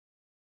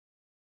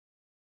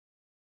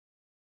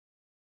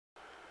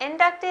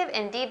Inductive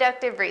and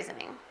deductive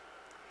reasoning.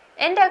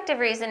 Inductive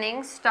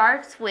reasoning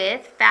starts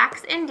with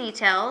facts and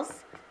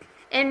details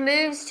and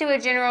moves to a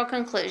general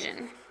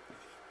conclusion.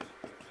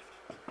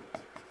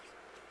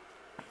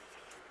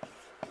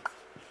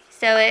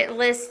 So it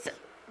lists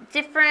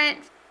different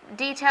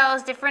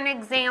details, different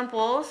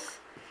examples,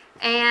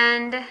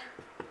 and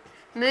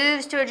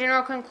moves to a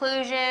general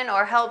conclusion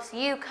or helps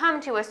you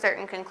come to a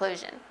certain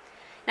conclusion.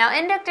 Now,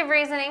 inductive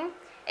reasoning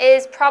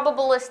is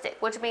probabilistic,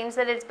 which means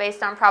that it's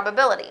based on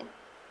probability.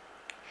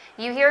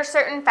 You hear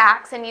certain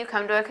facts and you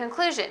come to a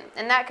conclusion,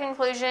 and that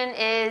conclusion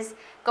is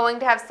going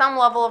to have some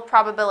level of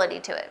probability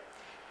to it.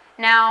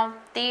 Now,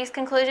 these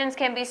conclusions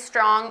can be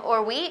strong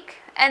or weak,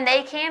 and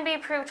they can be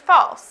proved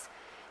false.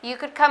 You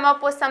could come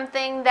up with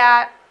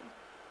a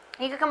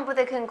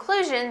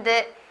conclusion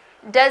that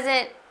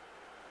doesn't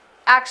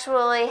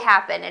actually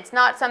happen. It's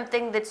not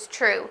something that's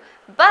true.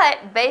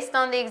 But based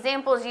on the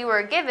examples you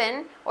were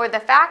given or the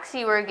facts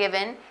you were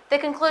given, the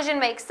conclusion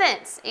makes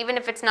sense, even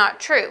if it's not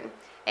true.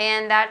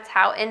 And that's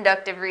how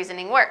inductive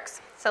reasoning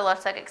works. So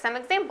let's look at some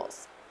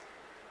examples.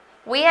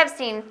 We have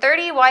seen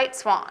 30 white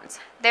swans,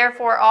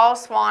 therefore all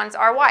swans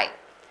are white.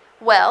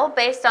 Well,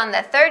 based on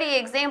the 30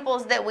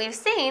 examples that we've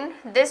seen,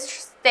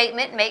 this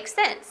statement makes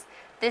sense.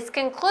 This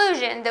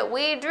conclusion that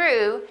we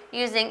drew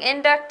using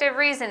inductive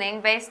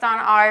reasoning based on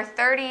our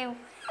 30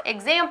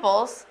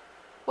 examples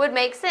would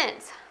make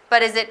sense.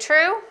 But is it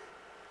true?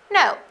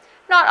 No,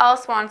 not all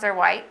swans are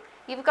white.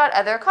 You've got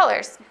other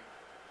colors.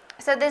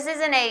 So this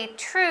isn't a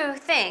true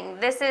thing.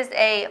 This is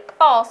a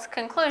false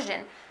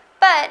conclusion.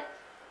 But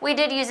we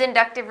did use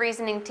inductive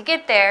reasoning to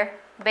get there,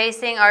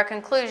 basing our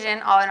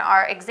conclusion on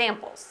our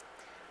examples.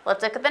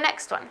 Let's look at the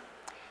next one.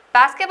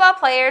 Basketball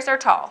players are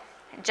tall.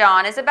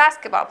 John is a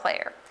basketball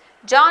player.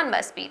 John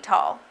must be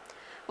tall.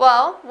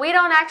 Well, we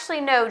don't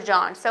actually know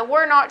John, so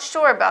we're not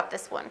sure about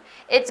this one.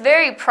 It's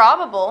very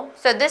probable,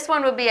 so this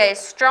one would be a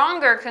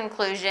stronger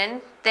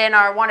conclusion than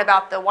our one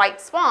about the white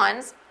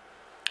swans,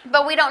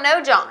 but we don't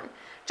know John.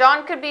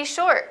 John could be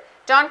short.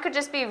 John could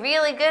just be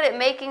really good at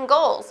making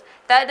goals.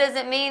 That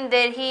doesn't mean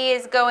that he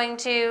is going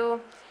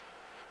to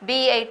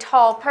be a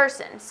tall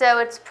person. So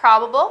it's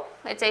probable,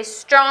 it's a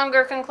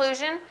stronger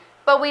conclusion,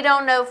 but we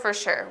don't know for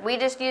sure. We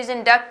just use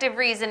inductive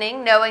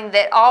reasoning, knowing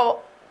that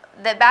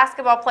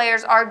basketball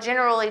players are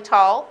generally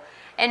tall,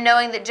 and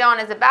knowing that John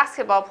is a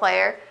basketball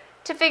player,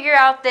 to figure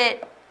out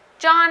that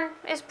John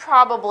is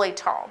probably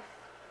tall.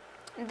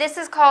 This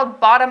is called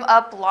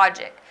bottom-up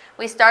logic.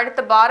 We start at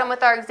the bottom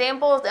with our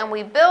examples and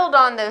we build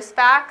on those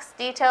facts,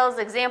 details,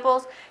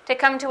 examples to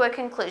come to a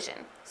conclusion.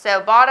 So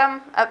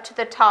bottom up to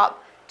the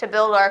top to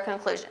build our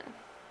conclusion.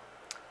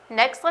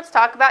 Next, let's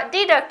talk about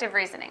deductive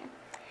reasoning.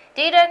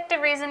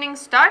 Deductive reasoning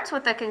starts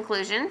with a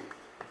conclusion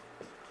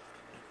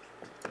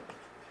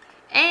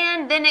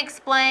and then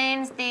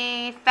explains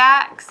the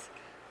facts,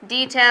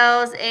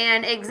 details,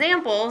 and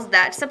examples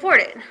that support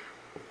it.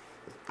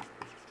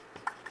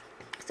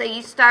 So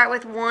you start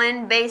with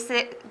one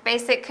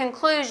basic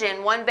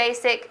conclusion, one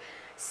basic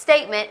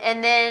statement,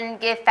 and then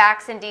give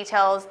facts and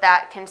details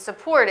that can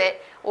support it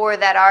or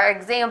that are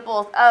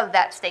examples of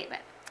that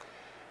statement.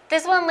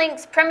 This one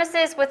links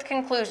premises with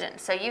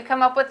conclusions. So you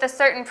come up with a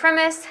certain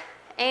premise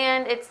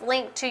and it's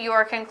linked to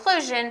your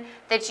conclusion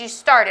that you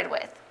started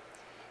with.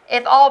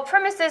 If all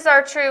premises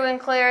are true and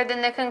clear,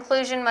 then the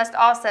conclusion must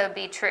also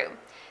be true.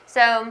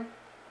 So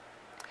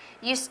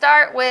you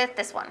start with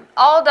this one.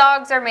 All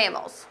dogs are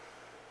mammals.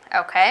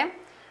 Okay.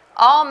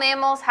 All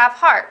mammals have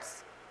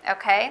hearts.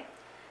 Okay.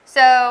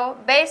 So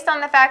based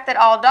on the fact that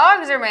all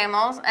dogs are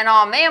mammals and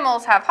all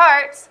mammals have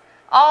hearts,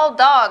 all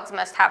dogs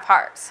must have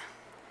hearts.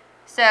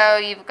 So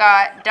you've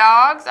got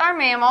dogs are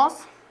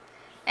mammals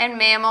and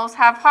mammals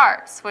have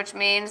hearts, which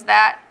means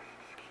that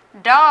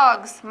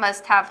dogs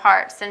must have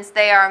hearts since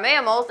they are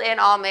mammals and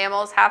all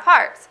mammals have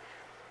hearts.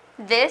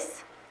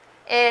 This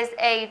is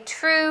a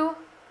true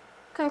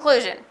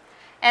conclusion,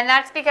 and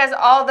that's because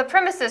all the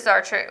premises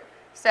are true.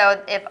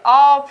 So if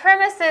all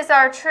premises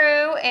are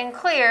true and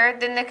clear,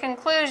 then the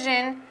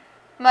conclusion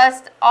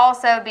must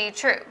also be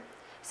true.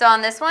 So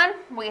on this one,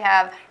 we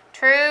have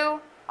true,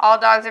 all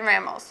dogs are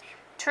mammals.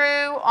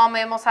 True, all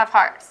mammals have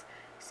hearts.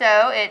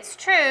 So it's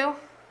true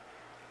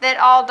that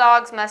all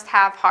dogs must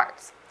have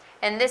hearts.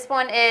 And this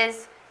one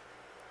is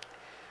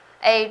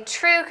a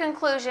true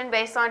conclusion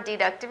based on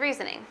deductive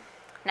reasoning.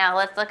 Now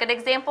let's look at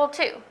example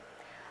 2.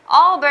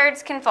 All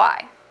birds can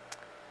fly.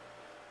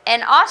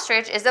 An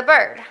ostrich is a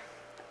bird.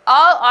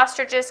 All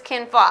ostriches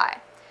can fly.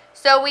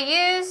 So we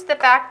use the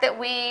fact that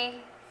we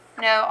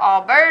know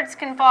all birds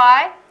can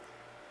fly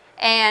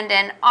and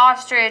an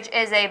ostrich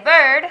is a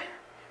bird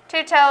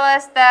to tell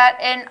us that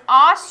an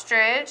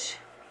ostrich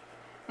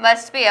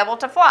must be able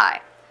to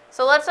fly.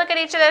 So let's look at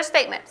each of those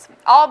statements.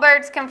 All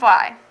birds can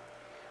fly.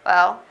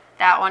 Well,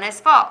 that one is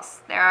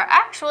false. There are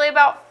actually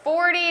about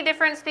 40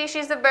 different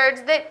species of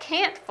birds that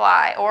can't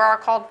fly or are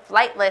called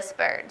flightless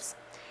birds.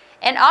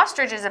 An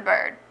ostrich is a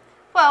bird.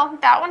 Well,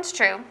 that one's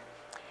true.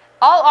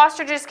 All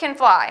ostriches can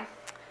fly.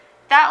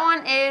 That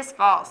one is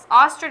false.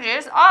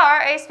 Ostriches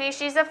are a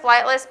species of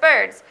flightless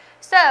birds.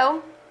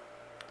 So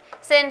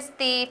since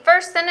the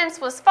first sentence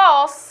was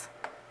false,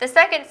 the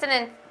second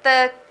sentence,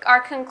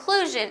 our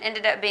conclusion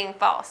ended up being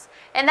false.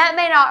 And that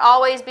may not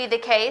always be the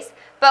case,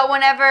 but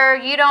whenever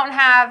you don't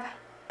have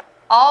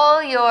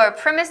all your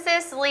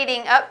premises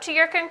leading up to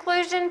your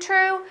conclusion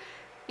true,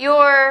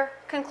 your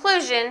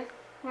conclusion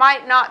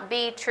might not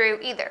be true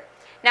either.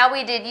 Now,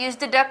 we did use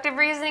deductive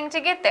reasoning to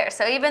get there.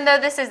 So even though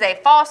this is a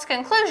false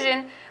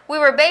conclusion, we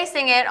were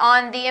basing it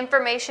on the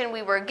information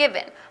we were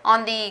given,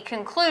 on the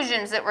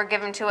conclusions that were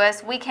given to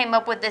us. We came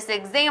up with this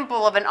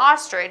example of an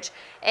ostrich,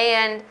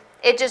 and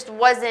it just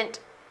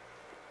wasn't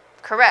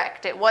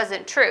correct. It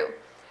wasn't true.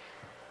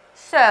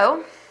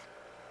 So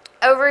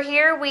over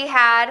here we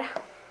had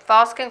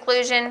false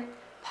conclusion,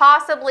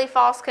 possibly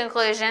false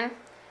conclusion,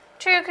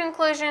 true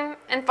conclusion,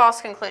 and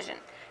false conclusion.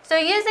 So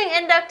using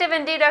inductive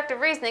and deductive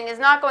reasoning is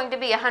not going to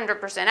be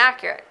 100%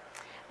 accurate,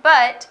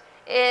 but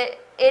it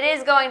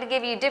is going to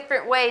give you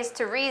different ways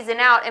to reason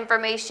out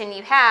information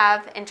you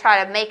have and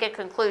try to make a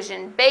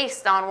conclusion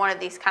based on one of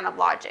these kind of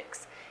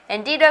logics.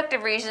 And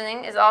deductive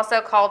reasoning is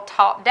also called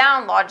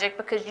top-down logic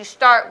because you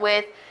start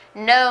with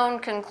known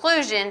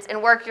conclusions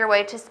and work your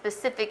way to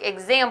specific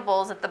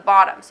examples at the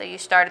bottom. So you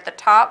start at the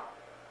top,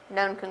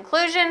 known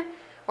conclusion,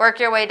 work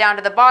your way down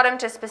to the bottom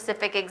to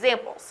specific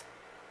examples.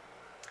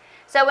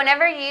 So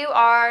whenever you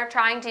are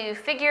trying to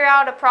figure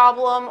out a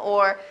problem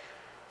or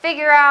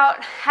figure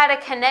out how to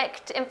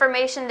connect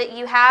information that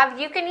you have,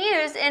 you can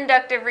use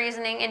inductive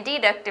reasoning and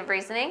deductive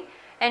reasoning,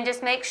 and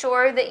just make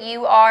sure that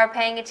you are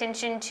paying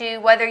attention to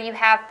whether you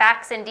have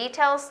facts and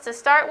details to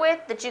start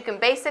with that you can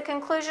base a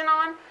conclusion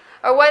on,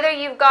 or whether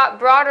you've got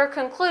broader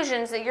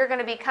conclusions that you're going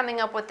to be coming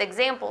up with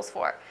examples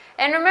for.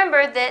 And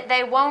remember that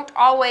they won't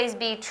always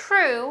be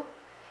true.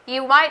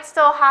 You might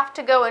still have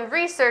to go and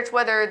research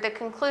whether the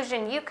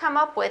conclusion you come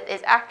up with is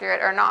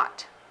accurate or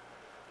not.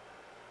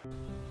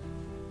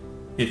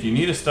 If you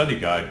need a study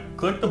guide,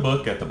 click the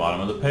book at the bottom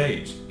of the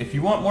page. If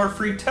you want more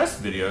free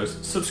test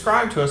videos,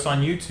 subscribe to us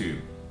on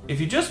YouTube. If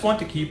you just want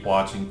to keep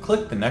watching,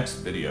 click the next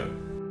video.